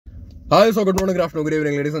Hi, so good morning, good afternoon, good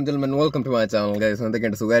evening, ladies and gentlemen. Welcome to my channel, guys.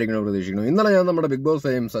 എന്തൊക്കെയുണ്ട് സുഖമായിരിക്കണോ പ്രതീക്ഷിക്കുന്നു. ഇന്നലെ ഞാൻ നമ്മുടെ big boss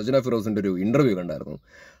fame Sajna ഫിറോസിന്റെ ഒരു interview കണ്ടായിരുന്നു.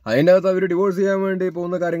 അതിൻ്റെ അകത്ത് അവർ ഡിവോഴ്സ് ചെയ്യാൻ വേണ്ടി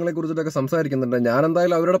പോകുന്ന കാര്യങ്ങളെ കുറിച്ചിട്ടൊക്കെ സംസാരിക്കുന്നുണ്ട്. ഞാൻ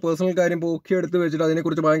എന്തായാലും അവരുടെ പേഴ്സണൽ കാര്യം പൊക്കിയെടുത്ത് വെച്ചിട്ട്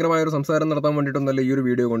അതിനെക്കുറിച്ച് ഭയങ്കരമായ ഒരു സംസാരം നടത്താൻ വേണ്ടിയിട്ടൊന്നല്ല ഈ ഒരു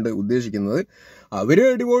വീഡിയോ കൊണ്ട് ഉദ്ദേശിക്കുന്നത്. അവർ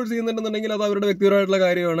ഡിവോഴ്സ് ചെയ്യുന്നുണ്ടെന്നുണ്ടെങ്കിൽ അത് അവരുടെ വ്യക്തിപരമായിട്ടുള്ള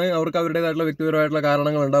കാര്യമാണ്. അവർക്ക് അവരുടേതായിട്ടുള്ള വ്യക്തിപരമായിട്ടുള്ള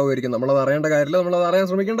കാരണങ്ങൾ ഉണ്ടാവുമായിരിക്കും. നമ്മളത് അറിയേണ്ട കാര്യമില്ല, നമ്മളത് അറിയാൻ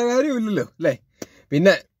ശ്രമിക്കേണ്ട കാര്യമില്ലല്ലോ അല്ലേ.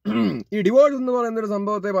 പിന്നെ ഈ ഡിവോഴ്സ് എന്ന് പറയുന്ന ഒരു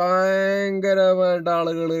സംഭവത്തെ ഭയങ്കരമായിട്ട്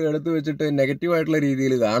ആളുകൾ എടുത്തു വെച്ചിട്ട് നെഗറ്റീവായിട്ടുള്ള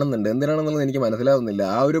രീതിയിൽ കാണുന്നുണ്ട്. എന്തിനാണെന്നുള്ളത് എനിക്ക് മനസ്സിലാവുന്നില്ല.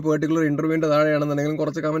 ആ ഒരു പെർട്ടിക്കുലർ ഇന്റർവ്യൂവിന്റെ താഴെയാണെന്നുണ്ടെങ്കിലും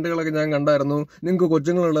കുറച്ച് കമന്റുകളൊക്കെ ഞാൻ കണ്ടായിരുന്നു. നിങ്ങൾക്ക്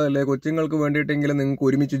കൊച്ചുങ്ങളുള്ളതല്ലേ, കൊച്ചുങ്ങൾക്ക് വേണ്ടിയിട്ടെങ്കിലും നിങ്ങൾക്ക്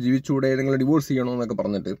ഒരുമിച്ച് ജീവിച്ചുകൂടെ, നിങ്ങൾ ഡിവോഴ്സ് ചെയ്യണമെന്നൊക്കെ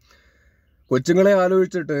പറഞ്ഞിട്ട് കൊച്ചുങ്ങളെ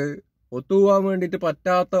ആലോചിച്ചിട്ട് ഒത്തുപോകാൻ വേണ്ടിയിട്ട്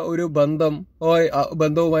പറ്റാത്ത ഒരു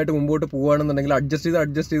ബന്ധവുമായിട്ട് മുമ്പോട്ട് പോവുകയാണെന്നുണ്ടെങ്കിൽ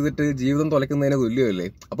അഡ്ജസ്റ്റ് ചെയ്തിട്ട് ജീവിതം തുലയ്ക്കുന്നതിന് തുല്യമല്ലേ.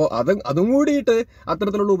 അപ്പോൾ അതും കൂടിയിട്ട്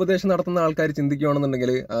അത്തരത്തിലുള്ള ഉപദേശം നടത്തുന്ന ആൾക്കാർ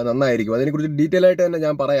ചിന്തിക്കുകയാണെന്നുണ്ടെങ്കിൽ നന്നായിരിക്കും. അതിനെക്കുറിച്ച് ഡീറ്റെയിൽ ആയിട്ട് തന്നെ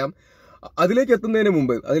ഞാൻ പറയാം. അതിലേക്ക് എത്തുന്നതിന്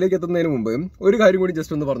മുമ്പ് ഒരു കാര്യം കൂടി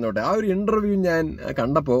ജസ്റ്റ് ഒന്ന് പറഞ്ഞോട്ടെ. ആ ഒരു ഇന്റർവ്യൂ ഞാൻ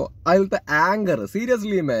കണ്ടപ്പോൾ അതിലത്തെ ആങ്കർ,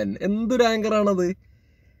 സീരിയസ്ലി മാൻ, എന്തൊരു ആങ്കറാണത്.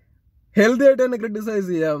 ഹെൽത്തി ആയിട്ട് തന്നെ ക്രിട്ടിസൈസ്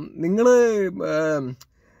ചെയ്യാം. നിങ്ങള്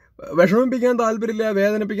വിഷമിപ്പിക്കാൻ താല്പര്യമില്ല,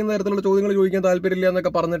 വേദനിപ്പിക്കുന്ന തരത്തിലുള്ള ചോദ്യങ്ങൾ ചോദിക്കാൻ താല്പര്യമില്ല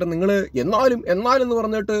എന്നൊക്കെ പറഞ്ഞിട്ട് നിങ്ങൾ എന്നാലും എന്ന്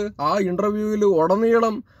പറഞ്ഞിട്ട് ആ ഇന്റർവ്യൂവിൽ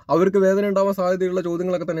ഉടനീളം അവർക്ക് വേദന ഉണ്ടാവാൻ സാധ്യതയുള്ള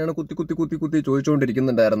ചോദ്യങ്ങളൊക്കെ തന്നെയാണ് കുത്തി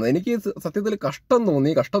ചോദിച്ചുകൊണ്ടിരിക്കുന്നുണ്ടായിരുന്നത്. എനിക്ക് സത്യത്തിൽ കഷ്ടം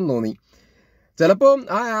തോന്നി. ചിലപ്പോൾ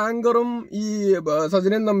ആ ആങ്കറും ഈ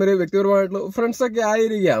സജനയും തമ്മിൽ വ്യക്തിപരമായിട്ടുള്ള ഫ്രണ്ട്സ് ഒക്കെ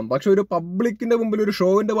ആയിരിക്കാം. പക്ഷെ ഒരു പബ്ലിക്കിന്റെ മുമ്പിൽ ഒരു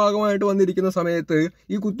ഷോവിന്റെ ഭാഗമായിട്ട് വന്നിരിക്കുന്ന സമയത്ത്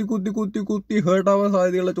ഈ കുത്തി ഹേർട്ടാവാൻ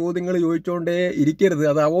സാധ്യതയുള്ള ചോദ്യങ്ങൾ ചോദിച്ചുകൊണ്ടേ ഇരിക്കരുത്.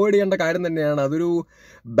 അത് അവോയ്ഡ് ചെയ്യേണ്ട കാര്യം തന്നെയാണ്. അതൊരു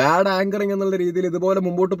ബാഡ് ആങ്കറിങ് എന്നുള്ള രീതിയിൽ ഇതുപോലെ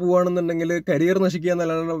മുമ്പോട്ട് പോവുകയാണെന്നുണ്ടെങ്കിൽ കരിയർ നശിക്കുക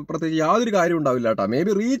എന്നല്ലാതെ പ്രത്യേകിച്ച് യാതൊരു കാര്യം ഉണ്ടാവില്ല കേട്ടോ. മേ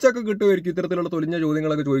ബി റീച്ചൊക്കെ കിട്ടുമായിരിക്കും ഇത്തരത്തിലുള്ള തൊലിഞ്ഞ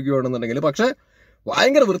ചോദ്യങ്ങളൊക്കെ ചോദിക്കുകയാണെന്നുണ്ടെങ്കിൽ. പക്ഷെ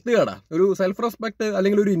ഭയങ്കര വൃത്തികേടാ. ഒരു സെൽഫ് റെസ്പെക്ട്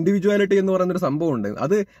അല്ലെങ്കിൽ ഒരു ഇൻഡിവിജ്വാലിറ്റി എന്ന് പറയുന്നൊരു സംഭവമുണ്ട്.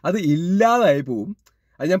 അത് ഇല്ലാതായി പോവും.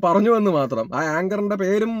 അത് ഞാൻ പറഞ്ഞു എന്ന് മാത്രം. ആ ആങ്കറിന്റെ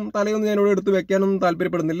പേരും തലയൊന്നും ഞാൻ ഇവിടെ എടുത്ത് വെക്കാനൊന്നും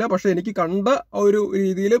താല്പര്യപ്പെടുന്നില്ല. പക്ഷെ എനിക്ക് കണ്ട ഒരു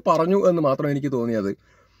രീതിയിൽ പറഞ്ഞു എന്ന് മാത്രം എനിക്ക് തോന്നിയത്.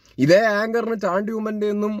 ഇതേ ആങ്കറിന് ചാണ്ടി ഉമ്മന്റെ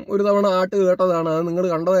ഒന്നും ഒരു തവണ ആട്ട് കേട്ടതാണ്. അത് നിങ്ങൾ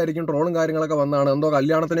കണ്ടതായിരിക്കും. ട്രോളും കാര്യങ്ങളൊക്കെ വന്നാണ്. എന്തോ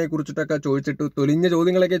കല്യാണത്തിനെ കുറിച്ചിട്ടൊക്കെ ചോദിച്ചിട്ട് തൊലിഞ്ഞ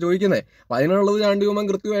ചോദ്യങ്ങളൊക്കെ ചോദിക്കുന്നത്. അപ്പം അതിനുള്ളത് ചാണ്ടി ഉമ്മൻ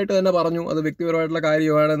കൃത്യമായിട്ട് തന്നെ പറഞ്ഞു. അത് വ്യക്തിപരമായിട്ടുള്ള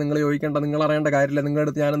കാര്യമാണ്, നിങ്ങൾ ചോദിക്കേണ്ട, നിങ്ങൾ അറിയേണ്ട കാര്യമില്ല, നിങ്ങളുടെ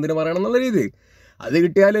അടുത്ത് ഞാൻ എന്തിനു പറയണം എന്നുള്ള രീതി. അത്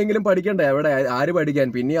കിട്ടിയാലെങ്കിലും പഠിക്കണ്ടേ, എവിടെ ആര് പഠിക്കാൻ.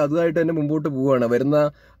 പിന്നെ അതുമായിട്ട് തന്നെ മുമ്പോട്ട് പോവുകയാണ്. വരുന്ന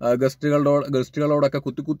ഗസ്റ്റുകളോടൊക്കെ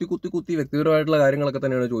കുത്തി വ്യക്തിപരമായിട്ടുള്ള കാര്യങ്ങളൊക്കെ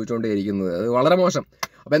തന്നെയാണ് ചോദിച്ചുകൊണ്ടേയിരിക്കുന്നത്. അത് വളരെ മോശം.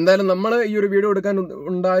 അപ്പം എന്തായാലും നമ്മൾ ഈ ഒരു വീഡിയോ എടുക്കാൻ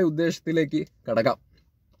ഉണ്ടായ ഉദ്ദേശത്തിലേക്ക് കടക്കാം.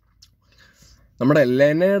 നമ്മുടെ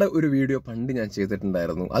ലെനയുടെ ഒരു വീഡിയോ പണ്ട് ഞാൻ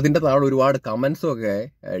ചെയ്തിട്ടുണ്ടായിരുന്നു. അതിൻ്റെ താഴെ ഒരുപാട് കമൻസും ഒക്കെ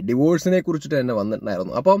ഡിവോഴ്സിനെ കുറിച്ചിട്ട് തന്നെ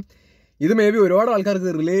വന്നിട്ടുണ്ടായിരുന്നു. അപ്പം ഇത് മേ ബി ഒരുപാട്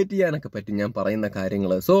ആൾക്കാർക്ക് റിലേറ്റ് ചെയ്യാനൊക്കെ പറ്റും ഞാൻ പറയുന്ന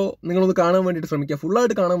കാര്യങ്ങൾ. സോ നിങ്ങളൊന്ന് കാണാൻ വേണ്ടിയിട്ട് ശ്രമിക്കുക,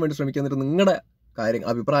 ഫുള്ളായിട്ട് കാണാൻ വേണ്ടി ശ്രമിക്കുക. എന്നിട്ട് നിങ്ങളുടെ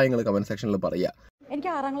അഭിപ്രായങ്ങൾ കമന്റ് സെക്ഷനിൽ പറയുക. എനിക്ക്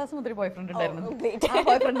 6ാം ക്ലാസ് മുതൽ ബോയ് ഫ്രണ്ട് ഉണ്ടായിരുന്നു. ആ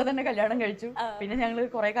ബോയ് ഫ്രണ്ട് തന്നെ കല്യാണം കഴിച്ചു. പിന്നെ ഞങ്ങൾ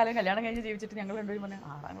കുറെ കാലം കല്യാണം കഴിഞ്ഞ് ജീവിച്ചിട്ട് ഞങ്ങൾ രണ്ടുപേരും പറഞ്ഞു,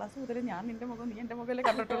 6ാം ക്ലാസ് മുതൽ ഞാൻ നിന്റെ മുഖം, നീ എന്റെ മുഖമല്ലേ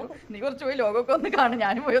കണ്ടിട്ടുള്ളൂ, നീ കുറച്ച് പോയി ലോകമൊക്കെ ഒന്ന് കാണും,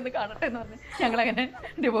 ഞാനും പോയി ഒന്ന് കാണട്ടെ എന്ന് പറഞ്ഞ് ഞങ്ങളങ്ങനെ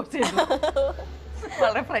ഡിവോഴ്സ് ചെയ്തു.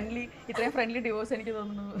 വളരെ ഫ്രണ്ട്ലി, ഇത്രയും ഫ്രണ്ട്ലി ഡിവോഴ്സ് എനിക്ക്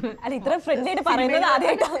തോന്നുന്നു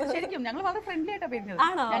ശരിക്കും ഞങ്ങൾ വളരെ ഫ്രണ്ട്ലി ആയിട്ടാണ് വരുന്നത്.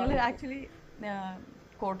 ഞങ്ങൾ ആക്ച്വലി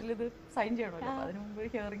കോർട്ടിൽ ഇത് സൈൻ ചെയ്യണമല്ലോ, അതിന് മുമ്പ്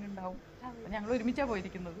ഹിയറിംഗ് ഉണ്ടാവും. ഞങ്ങൾ ഒരുമിച്ചാണ്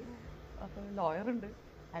പോയിരിക്കുന്നത്. അപ്പോൾ ലോയറുണ്ട്,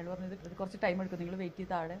 അയാൾ പറഞ്ഞത് ഇത് കുറച്ച് ടൈം എടുക്കും, നിങ്ങൾ വെയിറ്റ്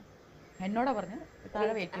ചെയ്ത് താഴെ എന്നോടാ പറഞ്ഞ്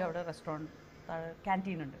താഴെ വെയിറ്റ് ചെയ്യുക, അവിടെ റെസ്റ്റോറൻറ്റ് താഴെ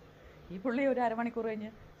ക്യാൻറ്റീൻ ഉണ്ട്. ഈ പുള്ളി ഒരു അരമണിക്കൂർ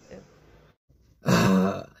കഴിഞ്ഞ്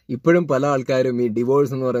ഇപ്പോഴും പല ആൾക്കാരും ഈ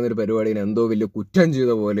ഡിവോഴ്സ് എന്ന് പറയുന്ന ഒരു പരിപാടിനെ എന്തോ വലിയ കുറ്റം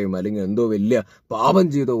ചെയ്ത പോലെയും അല്ലെങ്കിൽ എന്തോ വലിയ പാപം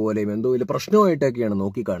ചെയ്ത പോലെയും എന്തോ വലിയ പ്രശ്നമായിട്ടൊക്കെയാണ്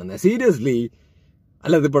നോക്കിക്കാണുന്നത്. സീരിയസ്ലി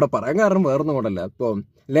അല്ല, ഇതിപ്പോൾ പറയാൻ കാരണം വേറൊന്നും കൊണ്ടല്ല. ഇപ്പോൾ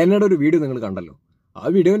ലെനയുടെ ഒരു വീഡിയോ നിങ്ങൾ കണ്ടല്ലോ. ആ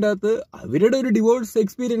വീഡിയോൻ്റെ അകത്ത് അവരുടെ ഒരു ഡിവോഴ്സ്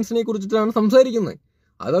എക്സ്പീരിയൻസിനെ കുറിച്ചിട്ടാണ് സംസാരിക്കുന്നത്.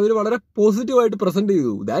 അത് അവർ വളരെ പോസിറ്റീവായിട്ട് പ്രസന്റ്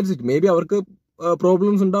ചെയ്തു. That's it. മേ ബി അവർക്ക്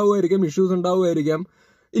പ്രോബ്ലംസ് ഉണ്ടാവുമായിരിക്കാം, ഇഷ്യൂസ് ഉണ്ടാവുമായിരിക്കാം,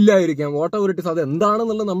 ഇല്ലായിരിക്കാം, വാട്ട് എവർ ഇറ്റ് ഇസ്. അത്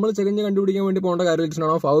എന്താണെന്നുള്ളത് നമ്മൾ ചെകഞ്ഞ് കണ്ടുപിടിക്കാൻ വേണ്ടി പോകേണ്ട കാര്യം. It's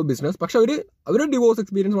not of our business. പക്ഷെ അവരുടെ ഡിവോഴ്സ്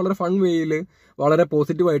എക്സ്പീരിയൻസ് വളരെ ഫൺ വേയിൽ വളരെ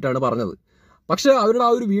പോസിറ്റീവായിട്ടാണ് പറഞ്ഞത്. പക്ഷെ അവരുടെ ആ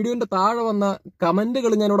ഒരു വീഡിയോന്റെ താഴെ വന്ന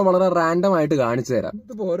കമന്റുകൾ ഞാനിവിടെ വളരെ റാൻഡം ആയിട്ട് കാണിച്ചു തരാം.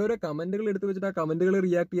 ഇതിപ്പോൾ ഓരോരോ കമന്റുകൾ എടുത്ത് വെച്ചിട്ട് ആ കമന്റുകൾ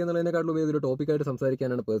റിയാക്ട് ചെയ്യുന്നതിനെക്കാളും ഏതൊരു ടോപ്പിക്കായിട്ട്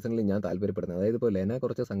സംസാരിക്കാനാണ് പേഴ്സണലി ഞാൻ താല്പര്യപ്പെടുന്നത്. അതായത് ഇപ്പോൾ ലെന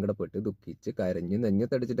കുറച്ച് സങ്കടപ്പെട്ട് ദുഃഖിച്ച് കരഞ്ഞ്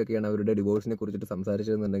നെഞ്ഞത്തടിച്ചിട്ടൊക്കെയാണ് അവരുടെ ഡിവോഴ്സിനെ കുറിച്ചിട്ട്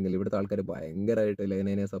സംസാരിച്ചതെന്നുണ്ടെങ്കിൽ ഇവിടുത്തെ ആൾക്കാർ ഭയങ്കരമായിട്ട്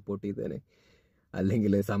ലെനയെ സപ്പോർട്ട് ചെയ്തേനെ,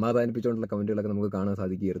 അല്ലെങ്കിൽ സമാധാനിപ്പിച്ചുകൊണ്ടുള്ള കമന്റുകളൊക്കെ നമുക്ക് കാണാൻ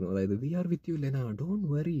സാധിക്കുമായിരുന്നു. അതായത് V are with you Lena, don't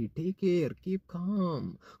worry, take care, keep calm,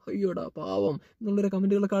 അയ്യോടാ പാവം എന്നുള്ളൊരു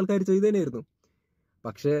കമന്റുകളൊക്കെ ആൾക്കാർ ചെയ്തേനായിരുന്നു.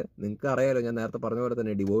 പക്ഷേ നിങ്ങൾക്ക് അറിയാലോ, ഞാൻ നേരത്തെ പറഞ്ഞ പോലെ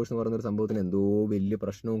തന്നെ ഡിവോഴ്സ് എന്ന് പറയുന്നൊരു സംഭവത്തിന് എന്തോ വലിയ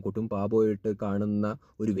പ്രശ്നവും കൊട്ടും പാപമായിട്ട് കാണുന്ന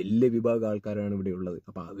ഒരു വലിയ വിഭാഗം ആൾക്കാരാണ് ഇവിടെ ഉള്ളത്.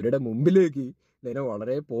 അപ്പം അവരുടെ മുമ്പിലേക്ക് ലെന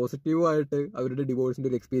വളരെ പോസിറ്റീവായിട്ട് അവരുടെ ഡിവോഴ്സിൻ്റെ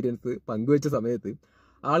ഒരു എക്സ്പീരിയൻസ് പങ്കുവെച്ച സമയത്ത്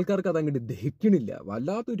ആൾക്കാർക്ക് അതങ്ങോട്ട് ദഹിക്കണില്ല,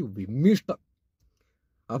 വല്ലാത്തൊരു വിമ്മിഷ്ടം.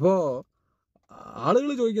 അപ്പോൾ ആളുകൾ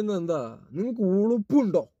ചോദിക്കുന്നത് എന്താ, നിങ്ങൾക്ക്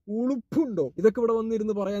ഉളുപ്പുണ്ടോ ഇതൊക്കെ ഇവിടെ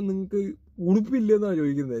വന്നിരുന്ന് പറയാൻ നിങ്ങൾക്ക് ഉളുപ്പില്ലെന്നാണ്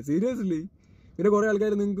ചോദിക്കുന്നത്. സീരിയസ്ലി. പിന്നെ കുറെ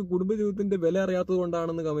ആൾക്കാർ നിങ്ങൾക്ക് കുടുംബജീവിതത്തിന്റെ വില അറിയാത്തത്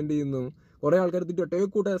കൊണ്ടാണെന്ന് കമന്റ് ചെയ്യുന്നു. കുറെ ആൾക്കാർ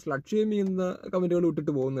ഒറ്റക്കൂട്ടെ സ്ലട്ട് ഷെയിം ചെയ്യുന്ന കമന്റുകൾ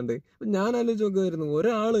ഇട്ടിട്ട് പോകുന്നുണ്ട്. അപ്പൊ ഞാൻ ആലോചിച്ച് നോക്കുമായിരുന്നു,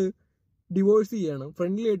 ഒരാള് ഡിവോഴ്സ് ചെയ്യാണ്,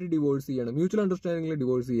 ഫ്രണ്ട്ലി ആയിട്ട് ഡിവോഴ്സ് ചെയ്യാണ്, മ്യൂച്വൽ അണ്ടർസ്റ്റാൻഡിംഗിൽ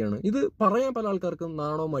ഡിവോഴ്സ് ചെയ്യാണ്. ഇത് പറയാൻ പല ആൾക്കാർക്കും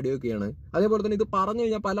നാണോ മടിയൊക്കെയാണ്. അതേപോലെ തന്നെ ഇത് പറഞ്ഞു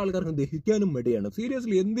കഴിഞ്ഞാൽ പല ആൾക്കാർക്കും ദഹിക്കാനും മടിയാണ്.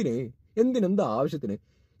 സീരിയസ്ലി എന്തിനെന്താ ആവശ്യത്തിന്?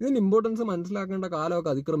 ഇതിന്റെ ഇമ്പോർട്ടൻസ് മനസ്സിലാക്കേണ്ട കാലമൊക്കെ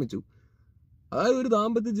അതിക്രമിച്ചു. അതായത് ഒരു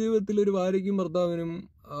ദാമ്പത്യ ജീവിതത്തിൽ ഒരു ഭാര്യയ്ക്കും ഭർത്താവിനും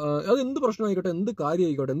അത് എന്ത് പ്രശ്നമായിക്കോട്ടെ, എന്ത്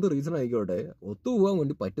കാര്യമായിക്കോട്ടെ, എന്ത് റീസൺ ആയിക്കോട്ടെ, ഒത്തുപോകാൻ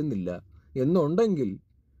വേണ്ടി പറ്റുന്നില്ല എന്നുണ്ടെങ്കിൽ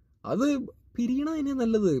അത് പിരിയണതിനെ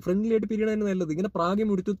നല്ലത്, ഫ്രണ്ട്ലി ആയിട്ട് പിരിയണതിന് നല്ലത്. ഇങ്ങനെ പ്രാഗ്യം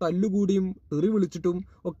മുടിച്ചു തല്ലുകൂടിയും തെറി വിളിച്ചിട്ടും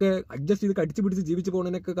ഒക്കെ അഡ്ജസ്റ്റ് ചെയ്ത് കടിച്ചു പിടിച്ച് ജീവിച്ചു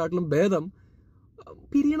പോകുന്നതിനൊക്കെ കാട്ടിലും ഭേദം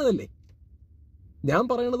പിരിയണതല്ലേ. ഞാൻ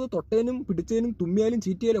പറയണത് തൊട്ടേനും പിടിച്ചതിനും തുമ്മിയാലും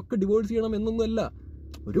ചീറ്റിയാലും ഒക്കെ ഡിവോഴ്സ് ചെയ്യണം എന്നൊന്നുമല്ല.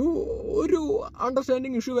 ഒരു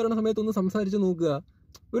അണ്ടർസ്റ്റാൻഡിങ് ഇഷ്യൂ വരണ സമയത്തൊന്ന് സംസാരിച്ച് നോക്കുക.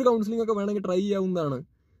 ഒരു കൗൺസിലിംഗ് ഒക്കെ വേണമെങ്കിൽ ട്രൈ ചെയ്യാവുന്നതാണ്.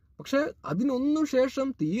 പക്ഷെ അതിനൊന്നും ശേഷം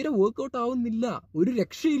തീരെ വർക്ക്ഔട്ട് ആവുന്നില്ല, ഒരു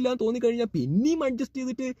രക്ഷയില്ലാന്ന് തോന്നിക്കഴിഞ്ഞാൽ പിന്നെയും അഡ്ജസ്റ്റ്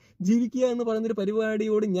ചെയ്തിട്ട് ജീവിക്കുക എന്ന് പറയുന്നൊരു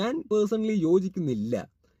പരിപാടിയോട് ഞാൻ പേഴ്സണലി യോജിക്കുന്നില്ല.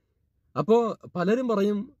 അപ്പോൾ പലരും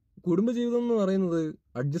പറയും കുടുംബജീവിതം എന്ന് പറയുന്നത്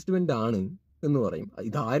അഡ്ജസ്റ്റ്മെന്റ് ആണ് എന്ന് പറയും.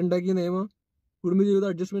 ഇത് ആരുണ്ടാക്കിയ നിയമം? കുടുംബജീവിതം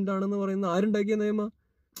അഡ്ജസ്റ്റ്മെന്റ് ആണെന്ന് പറയുന്നത് ആരുണ്ടാക്കിയ നിയമം?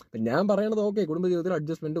 ഞാൻ പറയണത് ഓക്കെ, കുടുംബജീവിതത്തിൽ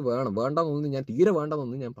അഡ്ജസ്റ്റ്മെന്റ് വേണ്ടെന്നൊന്നും ഞാൻ തീരെ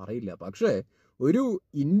വേണ്ടെന്നൊന്നും ഞാൻ പറയില്ല. പക്ഷേ ഒരു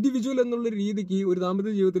ഇൻഡിവിജ്വൽ എന്നുള്ള രീതിക്ക് ഒരു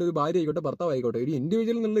ദാമ്പത്യ ജീവിതത്തിൽ ഒരു ഭാര്യ ആയിക്കോട്ടെ ഭർത്താവ് ആയിക്കോട്ടെ, ഒരു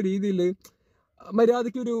ഇൻഡിവിജ്വൽ എന്നുള്ള രീതിയിൽ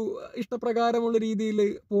മര്യാദയ്ക്ക് ഒരു ഇഷ്ടപ്രകാരമുള്ള രീതിയിൽ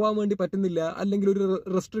പോകാൻ വേണ്ടി പറ്റുന്നില്ല, അല്ലെങ്കിൽ ഒരു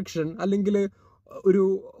റെസ്ട്രിക്ഷൻ, അല്ലെങ്കിൽ ഒരു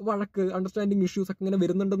വഴക്ക്, അണ്ടർസ്റ്റാൻഡിങ് ഇഷ്യൂസ് ഒക്കെ ഇങ്ങനെ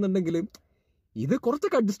വരുന്നുണ്ടെന്നുണ്ടെങ്കിൽ ഇത്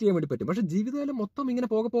കുറച്ചൊക്കെ അഡ്ജസ്റ്റ് ചെയ്യാൻ വേണ്ടി പറ്റും. പക്ഷെ ജീവിതകാലം മൊത്തം ഇങ്ങനെ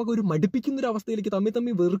പോകെ ഒരു മടുപ്പിക്കുന്നൊരു അവസ്ഥയിലേക്ക്,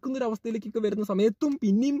 തമ്മിൽ വെറുക്കുന്നൊരു അവസ്ഥയിലേക്കൊക്കെ വരുന്ന സമയത്തും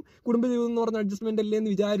പിന്നെയും കുടുംബജീവിതം എന്ന് പറഞ്ഞ അഡ്ജസ്റ്റ്മെന്റ് അല്ലേ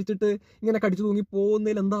എന്ന് വിചാരിച്ചിട്ട് ഇങ്ങനെ കടിച്ചു തൂങ്ങി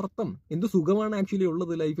പോകുന്നതിൽ എന്താ അർത്ഥം? എന്ത് സുഖമാണ് ആക്ച്വലി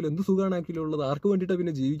ഉള്ളത് ലൈഫിൽ? എന്ത് സുഖമാണ് ആക്ച്വലി ഉള്ളത്? ആർക്ക് വേണ്ടിയിട്ടാണ്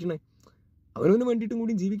പിന്നെ ജീവിക്കണേ? അവനവന് വേണ്ടിയിട്ടും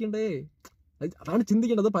കൂടി ജീവിക്കണ്ടേ? അതാണ്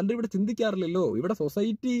ചിന്തിക്കേണ്ടത്. പലരും ഇവിടെ ചിന്തിക്കാറില്ലല്ലോ. ഇവിടെ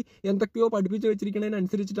സൊസൈറ്റി എന്തൊക്കെയോ പഠിപ്പിച്ച്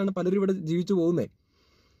വെച്ചിരിക്കുന്നതിനനുസരിച്ചിട്ടാണ് പലരും ഇവിടെ ജീവിച്ചു പോകുന്നത്.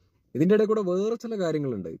 ഇതിൻ്റെ ഇടയിൽ കൂടെ വേറെ ചില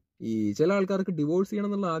കാര്യങ്ങളുണ്ട്. ഈ ചില ആൾക്കാർക്ക് ഡിവോഴ്സ് ചെയ്യണം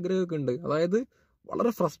എന്നുള്ള ആഗ്രഹമൊക്കെ ഉണ്ട്. അതായത്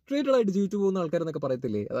വളരെ ഫ്രസ്ട്രേറ്റഡ് ആയിട്ട് ജീവിച്ചു പോകുന്ന ആൾക്കാരെന്നൊക്കെ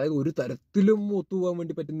പറയത്തില്ലേ. അതായത് ഒരു തരത്തിലും ഒത്തുപോകാൻ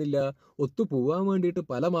വേണ്ടി പറ്റുന്നില്ല, ഒത്തുപോകാൻ വേണ്ടിയിട്ട്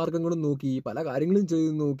പല മാർഗങ്ങളും നോക്കി, പല കാര്യങ്ങളും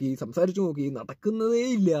ചെയ്ത് നോക്കി, സംസാരിച്ചു നോക്കി, നടക്കുന്നതേ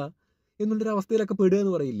ഇല്ല എന്നുള്ളൊരു അവസ്ഥയിലൊക്കെ പെടുക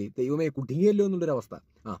എന്ന് പറയില്ലേ. ദൈവമേ കുടുങ്ങിയല്ലോ എന്നുള്ളൊരു അവസ്ഥ.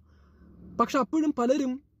 പക്ഷെ അപ്പോഴും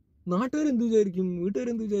പലരും നാട്ടുകാരെന്ത് വിചാരിക്കും,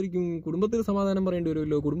 വീട്ടുകാരെന്ത് വിചാരിക്കും, കുടുംബത്തിന് സമാധാനം പറയേണ്ടി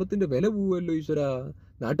വരുമല്ലോ, കുടുംബത്തിന്റെ വില പോവുമല്ലോ ഈശ്വര,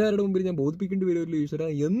 നാട്ടുകാരുടെ മുമ്പിൽ ഞാൻ ബോധിപ്പിക്കേണ്ടി വരുമല്ലോ ഈശ്വര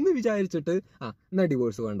എന്ന് വിചാരിച്ചിട്ട് എന്നാ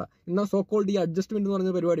ഡിവോഴ്സ് വേണ്ട, എന്നാ സോ കോൾഡ് ഈ അഡ്ജസ്റ്റ്മെന്റ് എന്ന്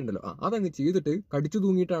പറഞ്ഞ പരിപാടി ഉണ്ടല്ലോ, അതങ്ങ് ചെയ്തിട്ട് കടിച്ചു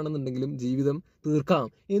തൂങ്ങിയിട്ടാണെന്നുണ്ടെങ്കിലും ജീവിതം തീർക്കാം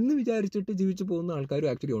എന്ന് വിചാരിച്ചിട്ട് ജീവിച്ചു പോകുന്ന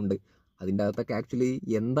ആൾക്കാരും ആക്ച്വലി ഉണ്ട്. അതിൻ്റെ അകത്തൊക്കെ ആക്ച്വലി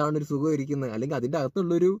എന്താണ് ഒരു സുഖം ഇരിക്കുന്നത്, അല്ലെങ്കിൽ അതിൻ്റെ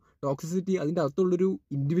അകത്തുള്ളൊരു ടോക്സിസിറ്റി, അതിൻ്റെ അകത്തുള്ളൊരു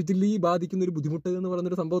ഇൻഡിവിജ്വലി ബാധിക്കുന്ന ഒരു ബുദ്ധിമുട്ട് എന്ന്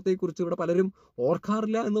പറയുന്നൊരു സംഭവത്തെക്കുറിച്ച് ഇവിടെ പലരും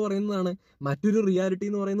ഓർക്കാറില്ല എന്ന് പറയുന്നതാണ് മറ്റൊരു റിയാലിറ്റി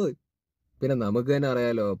എന്ന് പറയുന്നത്. പിന്നെ നമുക്ക് തന്നെ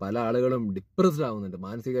അറിയാലോ, പല ആളുകളും ഡിപ്രസ്ഡ് ആവുന്നുണ്ട്,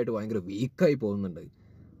 മാനസികമായിട്ട് ഭയങ്കര വീക്കായി പോകുന്നുണ്ട്,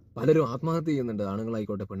 പലരും ആത്മഹത്യ ചെയ്യുന്നുണ്ട്,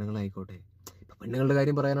 ആണുങ്ങളായിക്കോട്ടെ പെണ്ണുങ്ങളായിക്കോട്ടെ. ഇപ്പം പെണ്ണുങ്ങളുടെ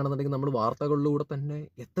കാര്യം പറയാനാണെന്നുണ്ടെങ്കിൽ നമ്മൾ വാർത്തകളിലൂടെ തന്നെ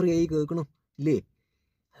എത്രയായി കേൾക്കണം ഇല്ലേ.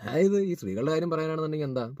 അതായത് ഈ സ്ത്രീകളുടെ കാര്യം പറയാനാണെന്നുണ്ടെങ്കിൽ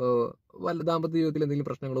എന്താ, ഇപ്പോൾ വല്ല ദാമ്പത്യ ജീവിതത്തിൽ എന്തെങ്കിലും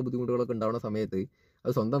പ്രശ്നങ്ങളോ ബുദ്ധിമുട്ടുകളൊക്കെ ഉണ്ടാവുന്ന സമയത്ത്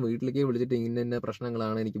അത് സ്വന്തം വീട്ടിലേക്ക് വിളിച്ചിട്ട് ഇന്ന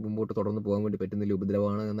പ്രശ്നങ്ങളാണ്, എനിക്ക് മുമ്പോട്ട് തുടർന്ന് പോകാൻ വേണ്ടി പറ്റുന്നില്ല,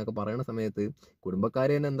 ഉപദ്രവമാണ് എന്നൊക്കെ പറയുന്ന സമയത്ത്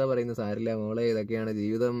കുടുംബക്കാരെ തന്നെ എന്താ പറയുന്നത്, സാരില്ല മോളെ, ഇതൊക്കെയാണ്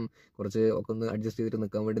ജീവിതം, കുറച്ച് ഒക്കെ ഒന്ന് അഡ്ജസ്റ്റ് ചെയ്തിട്ട്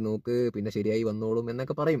നിൽക്കാൻ വേണ്ടി നോക്ക്, പിന്നെ ശരിയായി വന്നോളും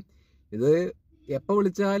എന്നൊക്കെ പറയും. ഇത് എപ്പോൾ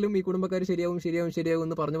വിളിച്ചാലും ഈ കുടുംബക്കാർ ശരിയാവും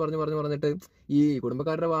എന്ന് പറഞ്ഞിട്ട് ഈ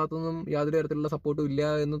കുടുംബക്കാരുടെ ഭാഗത്തുനിന്നും യാതൊരു തരത്തിലുള്ള സപ്പോർട്ടും ഇല്ല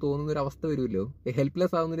എന്ന് തോന്നുന്നൊരു അവസ്ഥ വരുമല്ലോ,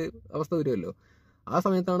 ഹെൽപ്ലെസ് ആവുന്നൊരു അവസ്ഥ വരുമല്ലോ. ആ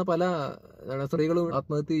സമയത്താണ് പല സ്ത്രീകളും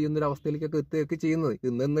ആത്മഹത്യ ചെയ്യുന്നൊരു അവസ്ഥയിലേക്കൊക്കെ എത്തുകയൊക്കെ ചെയ്യുന്നത്.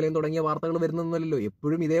 ഇന്നലെയും തുടങ്ങിയ വാർത്തകൾ വരുന്നൊന്നുമല്ലല്ലോ,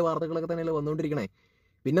 എപ്പോഴും ഇതേ വാർത്തകളൊക്കെ തന്നെയല്ലേ വന്നുകൊണ്ടിരിക്കണേ.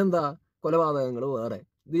 പിന്നെന്താ, കൊലപാതകങ്ങൾ വേറെ.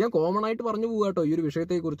 ഇത് ഞാൻ കോമൺ ആയിട്ട് പറഞ്ഞു പോവുക കേട്ടോ, ഈ ഒരു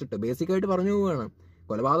വിഷയത്തെ കുറിച്ചിട്ട് ബേസിക് ആയിട്ട് പറഞ്ഞു പോവുകയാണ്.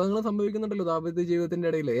 കൊലപാതകങ്ങൾ സംഭവിക്കുന്നുണ്ടല്ലോ ദാമ്പത്യ ജീവിതത്തിന്റെ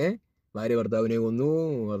ഇടയിൽ. ഭാര്യ ഭർത്താവിനെ കൊന്നു,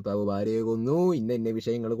 ഭർത്താവ് ഭാര്യയെ കൊന്നു, ഇന്ന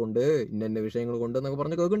വിഷയങ്ങൾ കൊണ്ട് എന്നൊക്കെ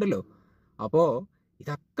പറഞ്ഞ് കേൾക്കുന്നുണ്ടല്ലോ. അപ്പോൾ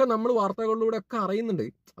ഇതൊക്കെ നമ്മൾ വാർത്തകളിലൂടെ ഒക്കെ അറിയുന്നുണ്ട്.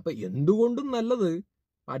 അപ്പൊ എന്തുകൊണ്ടും നല്ലത്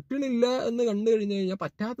പറ്റണില്ല എന്ന് കണ്ടു കഴിഞ്ഞു കഴിഞ്ഞാൽ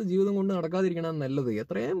പറ്റാത്ത ജീവിതം കൊണ്ട് നടക്കാതിരിക്കണം നല്ലത്.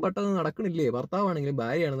 എത്രയും പെട്ടെന്ന് നടക്കണില്ലേ, ഭർത്താവാണെങ്കിലും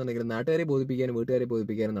ഭാര്യയാണെന്നുണ്ടെങ്കിലും നാട്ടുകാരെ ബോധിപ്പിക്കാനും വീട്ടുകാരെ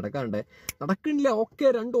ബോധിപ്പിക്കാനും നടക്കണില്ല. ഓക്കെ,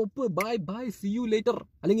 രണ്ട് ഒപ്പ്, ബൈ സി യു ലേറ്റർ,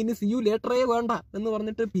 അല്ലെങ്കിൽ ഇനി സി യു ലേറ്ററേ വേണ്ട എന്ന്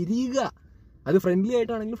പറഞ്ഞിട്ട് പിരിയുക. അത് ഫ്രണ്ട്ലി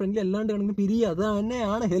ആയിട്ടാണെങ്കിലും ഫ്രണ്ട്ലി അല്ലാണ്ടാണെങ്കിലും പിരിയുക. അത്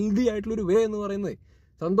തന്നെയാണ് ഹെൽത്തി ആയിട്ടുള്ളൊരു വേ എന്ന് പറയുന്നത്.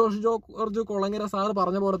 സന്തോഷ് ജോർജ് കൊളങ്ങര സാറ്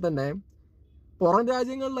പറഞ്ഞ പോലെ തന്നെ പുറം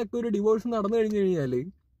രാജ്യങ്ങളിലൊക്കെ ഒരു ഡിവോഴ്സ് നടന്നു കഴിഞ്ഞു കഴിഞ്ഞാൽ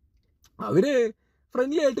അവര്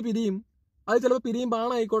ഫ്രണ്ട്ലി ആയിട്ട് പിരിയും. അത് ചിലപ്പോൾ പിരിയും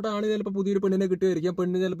ആണായിക്കോട്ടെ, ആണ് ചിലപ്പോൾ പുതിയൊരു പെണ്ണിനെ കിട്ടുമായിരിക്കാം,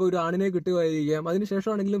 പെണ്ണിന് ചിലപ്പോൾ ഒരു ആണിനെ കിട്ടുമായിരിക്കാം.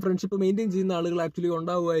 അതിനുശേഷമാണെങ്കിലും ഫ്രണ്ട്ഷിപ്പ് മെയിൻറ്റെയിൻ ചെയ്യുന്ന ആളുകൾ ആക്ച്വലി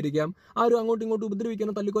ഉണ്ടാവുമായിരിക്കാം. ആരും അങ്ങോട്ടും ഇങ്ങോട്ടും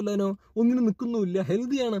ഉപദ്രവിക്കാനോ തല്ലിക്കൊല്ലാനോ ഒന്നിനും നിൽക്കുന്നുമില്ല,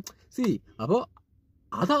 ഹെൽത്തിയാണ്. അപ്പോൾ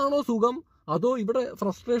അതാണോ സുഖം, അതോ ഇവിടെ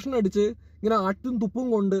ഫ്രസ്ട്രേഷൻ അടിച്ച് ഇങ്ങനെ ആട്ടും തുപ്പും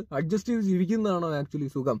കൊണ്ട് അഡ്ജസ്റ്റ് ചെയ്ത് ജീവിക്കുന്നതാണോ ആക്ച്വലി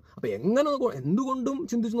സുഖം? അപ്പൊ എന്തുകൊണ്ടും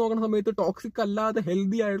ചിന്തിച്ച് നോക്കുന്ന സമയത്ത് ടോക്സിക് അല്ലാതെ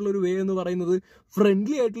ഹെൽത്തി ആയിട്ടുള്ള ഒരു വേ എന്ന് പറയുന്നത്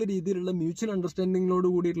ഫ്രണ്ട്ലി ആയിട്ടുള്ള രീതിയിലുള്ള മ്യൂച്വൽ അണ്ടർസ്റ്റാൻഡിങ്ങിനോട്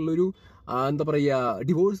കൂടിയിട്ടുള്ളൊരു എന്താ പറയുക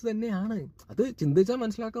ഡിവോഴ്സ് തന്നെയാണ്. അത് ചിന്തിച്ചാൽ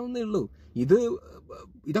മനസ്സിലാക്കാവുന്നേ ഉള്ളൂ.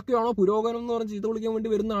 ഇതൊക്കെയാണോ പുരോഗമനം എന്ന് പറഞ്ഞ് ചീത്ത വിളിക്കാൻ വേണ്ടി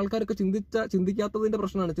വരുന്ന ആൾക്കാരൊക്കെ ചിന്തിക്കാത്തതിന്റെ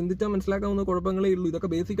പ്രശ്നമാണ്. ചിന്തിച്ചാൽ മനസ്സിലാക്കാവുന്ന കുഴപ്പങ്ങളേ ഉള്ളൂ. ഇതൊക്കെ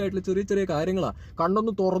ബേസിക് ആയിട്ടുള്ള ചെറിയ ചെറിയ കാര്യങ്ങളാണ്.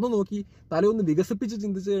 കണ്ടൊന്ന് തുറന്നു നോക്കി തലയൊന്ന് വികസിപ്പിച്ച്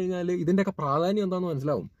ചിന്തിച്ചു കഴിഞ്ഞാൽ ഇതിന്റെയൊക്കെ പ്രാധാന്യം എന്താണെന്ന്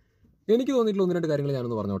മനസ്സിലാവും. എനിക്ക് തോന്നിയിട്ടുള്ള 1-2 കാര്യങ്ങൾ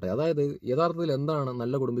ഞാനൊന്ന് പറഞ്ഞോട്ടെ. അതായത് യഥാർത്ഥത്തിൽ എന്താണ്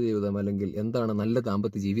നല്ല കുടുംബജീവിതം, അല്ലെങ്കിൽ എന്താണ് നല്ല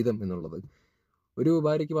ദാമ്പത്യ ജീവിതം എന്നുള്ളത്. ഒരു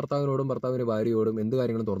ഭാര്യയ്ക്ക് ഭർത്താവിനോടും ഭർത്താവിന് ഭാര്യയോടും എന്ത്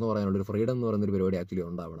കാര്യങ്ങളും തുറന്നു പറയാനുള്ള ഒരു ഫ്രീഡം എന്ന് പറയുന്നൊരു പരിപാടി ആക്ച്വലി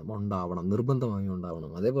ഉണ്ടാവണം, നിർബന്ധമായും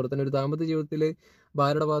ഉണ്ടാവണം. അതേപോലെ തന്നെ ഒരു ദാമ്പത്യ ജീവിതത്തിൽ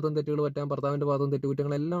ഭാര്യയുടെ ഭാഗത്തും തെറ്റുകൾ പറ്റാം, ഭർത്താവിന്റെ ഭാഗത്തും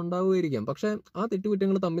തെറ്റുകുറ്റങ്ങളെല്ലാം ഉണ്ടാവുമായിരിക്കാം. പക്ഷെ ആ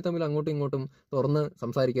തെറ്റുകുറ്റങ്ങൾ തമ്മിൽ അങ്ങോട്ടും ഇങ്ങോട്ടും തുറന്ന്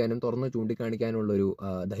സംസാരിക്കാനും തുറന്ന് ചൂണ്ടിക്കാണിക്കാനുള്ളൊരു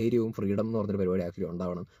ധൈര്യവും ഫ്രീഡം എന്ന് പറഞ്ഞൊരു പരിപാടി ആക്ച്വലി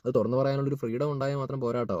ഉണ്ടാവണം. അത് തുറന്നു പറയാനുള്ളൊരു ഫ്രീഡം ഉണ്ടായാൽ മാത്രം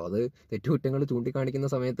പോരാട്ടോ. അത് തെറ്റുകുറ്റങ്ങൾ ചൂണ്ടിക്കാണിക്കുന്ന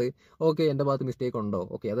സമയത്ത് ഓക്കെ എൻ്റെ ഭാഗത്ത് മിസ്റ്റേക്ക് ഉണ്ടോ,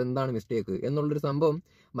 ഓക്കെ അതെന്താണ് മിസ്റ്റേക്ക് എന്നുള്ളൊരു സംഭവം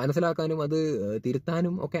മനസ്സിലാക്കാനും അത്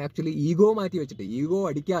തിരുത്താനും ഒക്കെ ആക്ച്വലി ഈഗോ മാറ്റി വെച്ചിട്ട്, ഈഗോ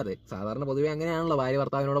അടിക്കാതെ, സാധാരണ പൊതുവെ അങ്ങനെയാണല്ലോ, ഭാര്യ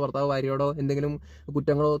ഭർത്താവിനോടോ ഭർത്താവ് ഭാര്യയോടോ എന്തെങ്കിലും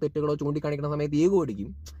കുറ്റങ്ങളോ തെറ്റുകളോ ചൂണ്ടിക്കാണിക്കുന്ന സമയത്ത് ഈഗോ അടിക്കും.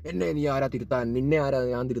 എന്നെ നീ ആരാ തിരുത്താൻ, നിന്നെ ആരാ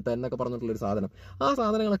ഞാൻ തിരുത്താൻ എന്നൊക്കെ പറഞ്ഞിട്ടുള്ളൊരു സാധനം. ആ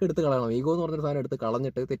സാധനങ്ങളൊക്കെ എടുത്ത് കളയണം. ഈഗോ എന്ന് പറഞ്ഞൊരു സാധനം എടുത്ത്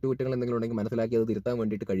കളഞ്ഞിട്ട് തെറ്റുകുറ്റങ്ങൾ എന്തെങ്കിലും ഉണ്ടെങ്കിൽ മനസ്സിലാക്കി അത് തിരുത്താൻ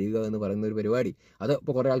വേണ്ടിയിട്ട് കഴിയുക എന്ന് പറയുന്ന ഒരു പരിപാടി. അത്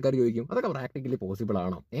ഇപ്പോൾ കുറേ ആൾക്കാർ ചോദിക്കും, അതൊക്കെ പ്രാക്ടിക്കലി പോസിബിൾ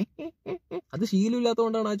ആണോ? അത്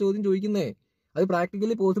ശീലമില്ലാത്തതുകൊണ്ടാണ് ആ ചോദ്യം ചോദിക്കുന്നത്. അത്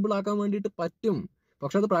പ്രാക്ടിക്കലി പോസിബിൾ ആക്കാൻ വേണ്ടിയിട്ട് പറ്റും.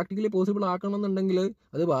 പക്ഷെ അത് പ്രാക്ടിക്കലി പോസിബിൾ ആക്കണം എന്നുണ്ടെങ്കിൽ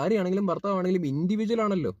അത് ഭാര്യയാണെങ്കിലും ഭർത്താവാണെങ്കിലും ഇൻഡിവിജ്വൽ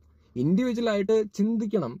ആണല്ലോ. ഇൻഡിവിജ്വലായിട്ട്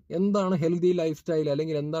ചിന്തിക്കണം എന്താണ് ഹെൽത്തി ലൈഫ് സ്റ്റൈൽ,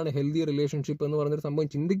 അല്ലെങ്കിൽ എന്താണ് ഹെൽത്തി റിലേഷൻഷിപ്പ് എന്ന് പറഞ്ഞൊരു സംഭവം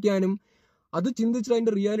ചിന്തിക്കാനും അത് ചിന്തിച്ചിട്ട്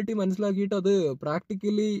അതിന്റെ റിയാലിറ്റി മനസ്സിലാക്കിയിട്ട് അത്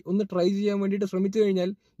പ്രാക്ടിക്കലി ഒന്ന് ട്രൈ ചെയ്യാൻ വേണ്ടിയിട്ട് ശ്രമിച്ചു കഴിഞ്ഞാൽ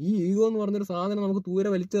ഈ ഈഗോ എന്ന് പറഞ്ഞൊരു സാധനം നമുക്ക് ദൂരെ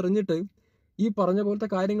വലിച്ചെറിഞ്ഞിട്ട് ഈ പറഞ്ഞ പോലത്തെ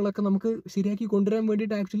കാര്യങ്ങളൊക്കെ നമുക്ക് ശരിയാക്കി കൊണ്ടുവരാൻ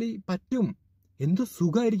വേണ്ടിയിട്ട് ആക്ച്വലി പറ്റും. എന്ത്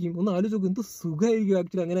സുഖമായിരിക്കും, ഒന്ന് ആലോചിച്ച് നോക്കും, എന്ത് സുഖമായിരിക്കും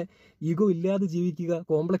ആക്ച്വലി അങ്ങനെ ഈഗോ ഇല്ലാതെ ജീവിക്കുക,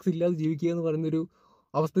 കോംപ്ലക്സ് ഇല്ലാതെ ജീവിക്കുക എന്ന് പറയുന്നൊരു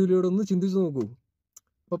അവസ്ഥയിലൂടെ ഒന്ന് ചിന്തിച്ചു നോക്കൂ.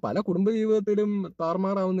 അപ്പോൾ പല കുടുംബജീവിതത്തിലും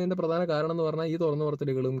താറുമാറാവുന്നതിന്റെ പ്രധാന കാരണം എന്ന് പറഞ്ഞാൽ ഈ തുറന്നു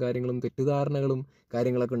പറച്ചിലുകളും കാര്യങ്ങളും തെറ്റിദ്ധാരണകളും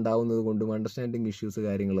കാര്യങ്ങളൊക്കെ ഉണ്ടാവുന്നത് കൊണ്ടും അണ്ടർസ്റ്റാൻഡിങ് ഇഷ്യൂസ്,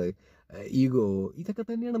 കാര്യങ്ങൾ, ഈഗോ, ഇതൊക്കെ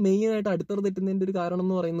തന്നെയാണ് മെയിനായിട്ട് അടിത്തറ തെറ്റുന്നതിന്റെ ഒരു കാരണം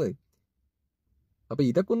എന്ന് പറയുന്നത്. അപ്പോൾ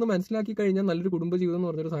ഇതൊക്കെ ഒന്ന് മനസ്സിലാക്കി കഴിഞ്ഞാൽ നല്ലൊരു കുടുംബജീവിതം എന്ന്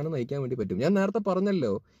പറഞ്ഞൊരു സാധനം നയിക്കാൻ വേണ്ടി പറ്റും. ഞാൻ നേരത്തെ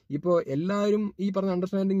പറഞ്ഞല്ലോ, ഇപ്പോൾ എല്ലാവരും ഈ പറഞ്ഞ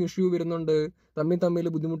അണ്ടർസ്റ്റാൻഡിങ് ഇഷ്യൂ വരുന്നുണ്ട്, തമ്മിൽ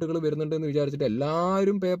ബുദ്ധിമുട്ടുകൾ വരുന്നുണ്ട് എന്ന് വിചാരിച്ചിട്ട്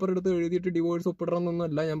എല്ലാവരും പേപ്പർ എടുത്ത് എഴുതിയിട്ട് ഡിവോഴ്സ് ഒപ്പിടണം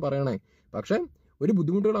എന്നൊന്നുമല്ല ഞാൻ പറയണേ. പക്ഷെ ഒരു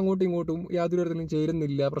ബുദ്ധിമുട്ടുകൾ അങ്ങോട്ടും ഇങ്ങോട്ടും യാതൊരു തരത്തിലും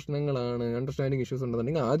ചേരുന്നില്ല, പ്രശ്നങ്ങളാണ്, അണ്ടർസ്റ്റാൻഡിങ് ഇഷ്യൂസ്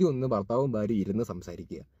ഉണ്ടെന്നുണ്ടെങ്കിൽ ആദ്യം ഒന്ന് ഭർത്താവും ഭാര്യ ഇരുന്ന്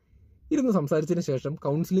സംസാരിക്കുക. ഇരുന്ന് സംസാരിച്ചതിന് ശേഷം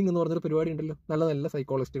കൗൺസിലിംഗ് എന്ന് പറഞ്ഞൊരു പരിപാടി ഉണ്ടല്ലോ, നല്ല നല്ല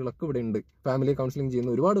സൈക്കോളജിസ്റ്റുകളൊക്കെ ഇവിടെ ഉണ്ട്. ഫാമിലി കൗൺസിലിംഗ്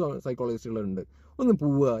ചെയ്യുന്ന ഒരുപാട് സൈക്കോളജിസ്റ്റുകളുണ്ട്. ഒന്ന്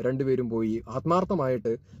പോവുക, രണ്ടുപേരും പോയി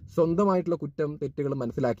ആത്മാർത്ഥമായിട്ട് സ്വന്തമായിട്ടുള്ള കുറ്റം തെറ്റുകൾ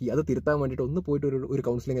മനസ്സിലാക്കി അത് തിരുത്താൻ വേണ്ടിയിട്ട് ഒന്ന് പോയിട്ട് ഒരു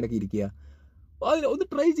കൗൺസിലിങ്ങിനൊക്കെ ഇരിക്കുക, ഒന്ന്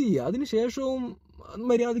ട്രൈ ചെയ്യുക. അതിനുശേഷവും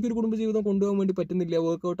മര്യാദയ്ക്ക് ഒരു കുടുംബജീവിതം കൊണ്ടുപോകാൻ വേണ്ടി പറ്റുന്നില്ല,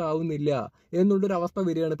 വർക്ക്ഔട്ട് ആവുന്നില്ല എന്നുള്ളൊരു അവസ്ഥ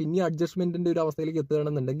വരികയാണ്, പിന്നെ അഡ്ജസ്റ്റ്മെന്റിന്റെ ഒരു അവസ്ഥയിലേക്ക്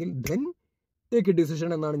എത്തുകയാണെന്നുണ്ടെങ്കിൽ ദെൻ ടേക്ക് എ ഡിസിഷൻ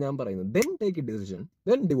എന്നാണ് ഞാൻ പറയുന്നത്. Then take A decision,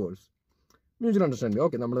 then divorce, mutual understanding.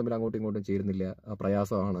 Okay, നമ്മൾ തമ്മിൽ അങ്ങോട്ടും ഇങ്ങോട്ടും ചേരുന്നില്ല,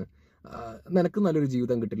 പ്രയാസമാണ്, നിനക്ക് നല്ലൊരു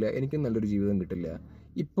ജീവിതം കിട്ടില്ല, എനിക്കും നല്ലൊരു ജീവിതം കിട്ടില്ല.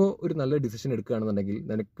 ഇപ്പോൾ ഒരു നല്ല ഡിസിഷൻ എടുക്കുകയാണെന്നുണ്ടെങ്കിൽ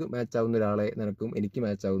നിനക്ക് മാച്ച് ആവുന്ന ഒരാളെ നിനക്കും, എനിക്ക്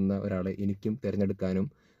മാച്ച് ആവുന്ന ഒരാളെ എനിക്കും തിരഞ്ഞെടുക്കാനും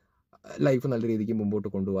ലൈഫ് നല്ല രീതിക്ക് മുമ്പോട്ട്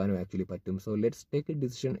കൊണ്ടുപോകാനും ആക്ച്വലി പറ്റും. So let's take A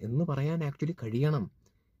decision എന്ന് പറയാൻ ആക്ച്വലി കഴിയണം.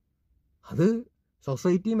 അത്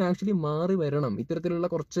സൊസൈറ്റിയും ആക്ച്വലി മാറി വരണം. ഇത്തരത്തിലുള്ള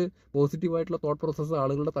കുറച്ച് പോസിറ്റീവായിട്ടുള്ള തോട്ട് പ്രോസസ്സ്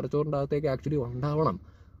ആളുകളുടെ തലച്ചോറിൻ്റെ അകത്തേക്ക് ആക്ച്വലി ഉണ്ടാവണം.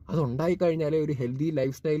 അതുണ്ടായിക്കഴിഞ്ഞാലേ ഒരു ഹെൽത്തി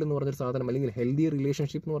ലൈഫ് സ്റ്റൈൽ എന്ന് പറഞ്ഞൊരു സാധനം, അല്ലെങ്കിൽ ഹെൽത്തി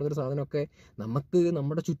റിലേഷൻഷിപ്പ് എന്ന് പറഞ്ഞൊരു സാധനമൊക്കെ നമുക്ക്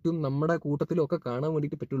നമ്മുടെ ചുറ്റും നമ്മുടെ കൂട്ടത്തിലും ഒക്കെ കാണാൻ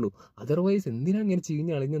വേണ്ടിയിട്ട് പറ്റുള്ളൂ. അതർവൈസ് എന്തിനാണ് ഇങ്ങനെ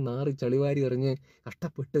ചീഞ്ഞ് അളിഞ്ഞ് നാറി ചളിവാരി എറിഞ്ഞ്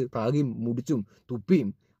കഷ്ടപ്പെട്ട് പ്രാഗിയും മുടിച്ചും തുപ്പിയും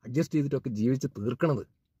അഡ്ജസ്റ്റ് ചെയ്തിട്ടൊക്കെ ജീവിച്ച് തീർക്കണത്?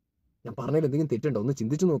 ഞാൻ പറഞ്ഞതിൽ എന്തെങ്കിലും തെറ്റുണ്ടോ? ഒന്ന്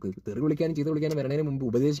ചിന്തിച്ചു നോക്ക്. തെറി വിളിക്കാനും ചീത്ത വിളിക്കാനും വരണതിന് മുമ്പ്,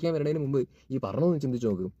 ഉപദേശിക്കാൻ വരണതിന് മുമ്പ് ഈ പറഞ്ഞതൊന്ന് ചിന്തിച്ചു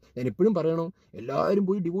നോക്ക്. ഞാൻ എപ്പോഴും പറയണോ, എല്ലാവരും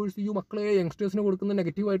പോയി ഡിവോഴ്സ് ചെയ്യൂ മക്കളെ, യങ്സ്റ്റേഴ്സിന് കൊടുക്കുന്ന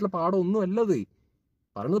നെഗറ്റീവായിട്ടുള്ള പാഠം ഒന്നും അല്ലത്.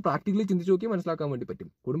 പറയുന്നത് പ്രാക്ടിക്കലി ചിന്തിച്ച് നോക്കി മനസ്സിലാക്കാൻ വേണ്ടി പറ്റും.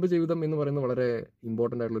 കുടുംബജീവിതം എന്ന് പറയുന്നത് വളരെ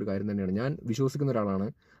ഇമ്പോർട്ടൻ്റ് ആയിട്ടുള്ള ഒരു കാര്യം തന്നെയാണ്. ഞാൻ വിശ്വസിക്കുന്ന ഒരാളാണ്.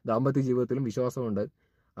 ദാമ്പത്യ ജീവിതത്തിലും വിശ്വാസമുണ്ട്.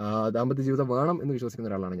 ദാമ്പത്യ ജീവിതം വേണം എന്ന് വിശ്വസിക്കുന്ന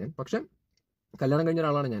ഒരാളാണ് ഞാൻ. പക്ഷെ കല്യാണം കഴിഞ്ഞ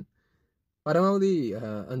ഒരാളാണ് ഞാൻ. പരമാവധി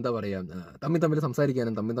എന്താ പറയുക, തമ്മിൽ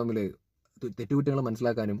സംസാരിക്കാനും തമ്മിൽ തെറ്റുകുറ്റങ്ങൾ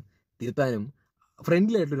മനസ്സിലാക്കാനും തിരുത്താനും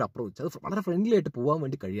ഫ്രണ്ട്ലി ആയിട്ടൊരു അപ്രോച്ച്, അത് വളരെ ഫ്രണ്ട്ലി ആയിട്ട് പോകാൻ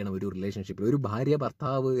വേണ്ടി കഴിയണം ഒരു റിലേഷൻഷിപ്പിൽ. ഒരു ഭാര്യ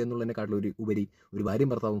ഭർത്താവ് എന്നുള്ളതിനെക്കാട്ടിലും ഉപരി ഒരു ഭാര്യയും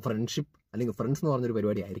ഭർത്താവും ഫ്രണ്ട്ഷിപ്പ് അല്ലെങ്കിൽ ഫ്രണ്ട്സ് എന്ന് പറഞ്ഞൊരു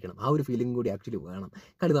പരിപാടി ആയിരിക്കണം. ആ ഒരു ഫീലിംഗ് കൂടി ആക്ച്വലി വേണം.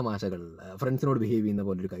 കളിതമാശകൾ, ഫ്രണ്ട്സിനോട് ബിഹേവ് ചെയ്യുന്ന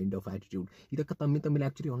പോലെ ഒരു കൈൻഡ് ഓഫ് ആറ്റിറ്റ്യൂഡ്, ഇതൊക്കെ തമ്മിൽ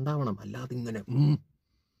ആക്ച്വലി ഉണ്ടാവണം. അല്ലാതെ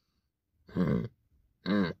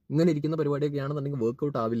ഇങ്ങനെ ഇരിക്കുന്ന പരിപാടിയൊക്കെ ആണെന്നുണ്ടെങ്കിൽ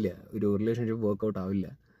വർക്കൗട്ട് ആവില്ല, ഒരു റിലേഷൻഷിപ്പ് വർക്കൗട്ട് ആവില്ല.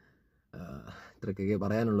 ഇത്രയൊക്കെ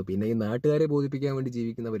പറയാനുള്ളൂ. പിന്നെ ഈ നാട്ടുകാരെ ബോധിപ്പിക്കാൻ വേണ്ടി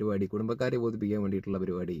ജീവിക്കുന്ന പരിപാടി, കുടുംബക്കാരെ ബോധിപ്പിക്കാൻ വേണ്ടിയിട്ടുള്ള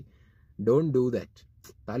പരിപാടി, ഡോണ്ട് ഡു ദാറ്റ്.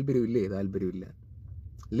 താല്പര്യമില്ല.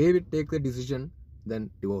 Leave it, take the decision, then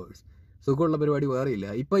divorce. സുഖമുള്ള പരിപാടി വേറെയില്ല.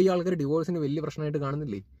 ഇപ്പം ഈ ആൾക്കാർ ഡിവോഴ്സിന് വലിയ പ്രശ്നമായിട്ട്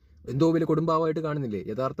കാണുന്നില്ലേ? എന്തോ വലിയ കുടുംബമായിട്ട് കാണുന്നില്ലേ?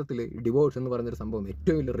 യഥാർത്ഥത്തിൽ ഡിവോഴ്സ് എന്ന് പറയുന്നൊരു സംഭവം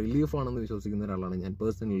ഏറ്റവും വലിയ റിലീഫാണെന്ന് വിശ്വസിക്കുന്ന ഒരാളാണ് ഞാൻ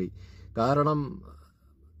പേഴ്സണലി. കാരണം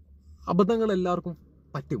അബദ്ധങ്ങൾ എല്ലാവർക്കും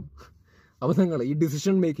പറ്റും. അബദ്ധങ്ങൾ ഈ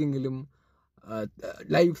ഡിസിഷൻ മേക്കിങ്ങിലും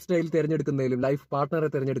ലൈഫ് സ്റ്റൈൽ തിരഞ്ഞെടുക്കുന്നതിലും ലൈഫ് പാർട്ട്ണറെ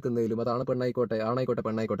തിരഞ്ഞെടുക്കുന്നതിലും, അതാണ് പെണ്ണായിക്കോട്ടെ ആണായിക്കോട്ടെ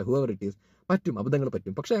പെണ്ണായിക്കോട്ടെ ഹൂവർ ഇറ്റ് ഈസ്, പറ്റും, അബദ്ധങ്ങൾ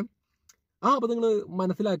പറ്റും. പക്ഷേ ആ അബദ്ധങ്ങൾ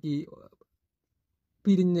മനസ്സിലാക്കി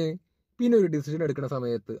പിരിഞ്ഞ് പിന്നെ ഒരു ഡിസിഷൻ എടുക്കുന്ന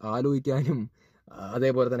സമയത്ത് ആലോചിക്കാനും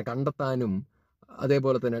അതേപോലെ തന്നെ കണ്ടെത്താനും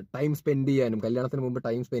അതേപോലെ തന്നെ ടൈം സ്പെൻഡ് ചെയ്യാനും, കല്യാണത്തിന് മുമ്പ്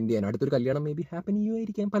ടൈം സ്പെൻഡ് ചെയ്യാനും, അടുത്തൊരു കല്യാണം മേ ബി ഹാപ്പൻ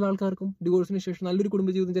ചെയ്യുമായിരിക്കാം പല ആൾക്കാർക്കും. ഡിവോഴ്സിന് ശേഷം നല്ലൊരു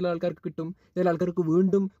കുടുംബജീവിതം ചില ആൾക്കാർക്ക് കിട്ടും, ചില ആൾക്കാർക്ക്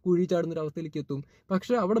വീണ്ടും കുഴി ചാടുന്നൊരു അവസ്ഥയിലേക്ക് എത്തും.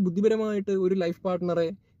 പക്ഷെ അവിടെ ബുദ്ധിപരമായിട്ട് ഒരു ലൈഫ് പാർട്ട്ണറെ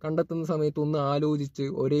കണ്ടെത്തുന്ന സമയത്ത് ഒന്ന് ആലോചിച്ച്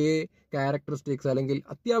ഒരേ ക്യാരക്ടറിസ്റ്റിക്സ് അല്ലെങ്കിൽ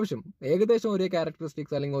അത്യാവശ്യം ഏകദേശം ഒരേ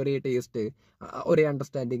ക്യാരക്ടറിസ്റ്റിക്സ് അല്ലെങ്കിൽ ഒരേ ടേസ്റ്റ്, ഒരേ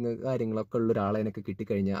അണ്ടർസ്റ്റാൻഡിങ് കാര്യങ്ങളൊക്കെ ഉള്ള ഒരാളെ എനിക്ക്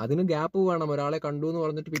കിട്ടിക്കഴിഞ്ഞാൽ അതിന് ഗ്യാപ്പ് വേണം. ഒരാളെ കണ്ടു എന്ന്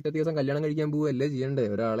പറഞ്ഞിട്ട് പിറ്റേ ദിവസം കല്യാണം കഴിക്കാൻ പോവുകയല്ലേ ചെയ്യണ്ടേ?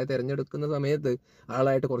 ഒരാളെ തിരഞ്ഞെടുക്കുന്ന സമയത്ത്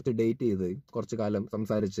ആളായിട്ട് കുറച്ച് ഡേറ്റ് ചെയ്ത് കുറച്ച് കാലം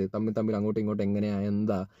സംസാരിച്ച് തമ്മിൽ അങ്ങോട്ടും ഇങ്ങോട്ടും എങ്ങനെയാ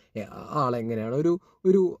എന്താ ആളെങ്ങനെയാണ്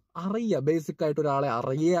ഒരു അറിയുക, ബേസിക് ആയിട്ട് ഒരാളെ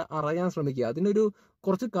അറിയാൻ ശ്രമിക്കുക. അതിനൊരു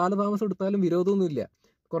കുറച്ച് കാലതാമസം എടുത്താലും വിരോധമൊന്നുമില്ല.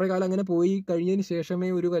 കുറെ കാലം അങ്ങനെ പോയി കഴിഞ്ഞതിന് ശേഷമേ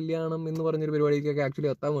ഒരു കല്യാണം എന്ന് പറഞ്ഞൊരു പരിപാടിക്കൊക്കെ ആക്ച്വലി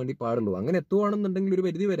എത്താൻ വേണ്ടി പാടുള്ളൂ. അങ്ങനെ എത്തുവാണെന്നുണ്ടെങ്കിൽ ഒരു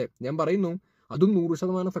പരിധി വരെ, ഞാൻ പറയുന്നു അതും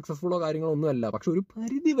 100% സക്സസ്ഫുള്ളോ കാര്യങ്ങളോ ഒന്നുമല്ല, പക്ഷെ ഒരു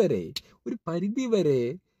പരിധി വരെ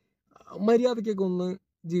മര്യാദയ്ക്കൊക്കെ ഒന്ന്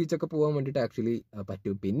ജീവിച്ചൊക്കെ പോകാൻ വേണ്ടിയിട്ട് ആക്ച്വലി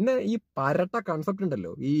പറ്റും. പിന്നെ ഈ പരട്ട കൺസെപ്റ്റ്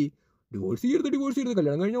ഉണ്ടല്ലോ, ഈ ഡിവോഴ്സ് ചെയ്ത്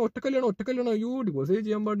കല്യാണം കഴിഞ്ഞാൽ ഒറ്റ കല്യാണം അയ്യോ ഡിവോഴ്സ്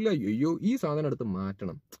ചെയ്യാൻ പാടില്ല, അയ്യോ ഈ സാധനം എടുത്ത്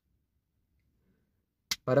മാറ്റണം.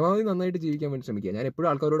 പരമാവധി നന്നായിട്ട് ജീവിക്കാൻ വേണ്ടി ശ്രമിക്കുക. ഞാൻ എപ്പോഴും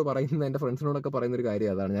ആൾക്കാരോട് പറയുന്നത്, എൻ്റെ ഫ്രണ്ട്സിനോടൊക്കെ പറയുന്നൊരു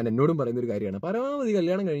കാര്യം അതാണ്, ഞാൻ എന്നോടും പറയുന്നൊരു കാര്യമാണ്. പരമാവധി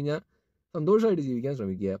കല്യാണം കഴിഞ്ഞാൽ സന്തോഷമായിട്ട് ജീവിക്കാൻ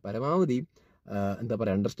ശ്രമിക്കുക, പരമാവധി എന്താ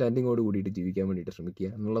പറയുക അണ്ടർസ്റ്റാൻഡിങ്ങോട് കൂടിയിട്ട് ജീവിക്കാൻ വേണ്ടിയിട്ട് ശ്രമിക്കുക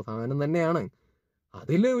എന്നുള്ള സാധനം തന്നെയാണ്.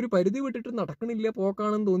 അതിൽ ഒരു പരിധി വിട്ടിട്ട് നടക്കണില്ല,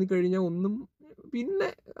 പോക്കാണെന്ന് തോന്നിക്കഴിഞ്ഞാൽ ഒന്നും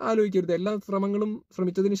പിന്നെ ആലോചിക്കരുത്. എല്ലാ ശ്രമങ്ങളും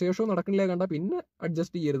ശ്രമിച്ചതിന് ശേഷവും നടക്കണില്ല കണ്ടാൽ പിന്നെ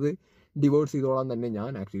അഡ്ജസ്റ്റ് ചെയ്യരുത്, ഡിവോഴ്സ് ചെയ്തോളാൻ തന്നെ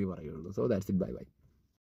ഞാൻ ആക്ച്വലി പറയുള്ളൂ. So that's it, bye bye.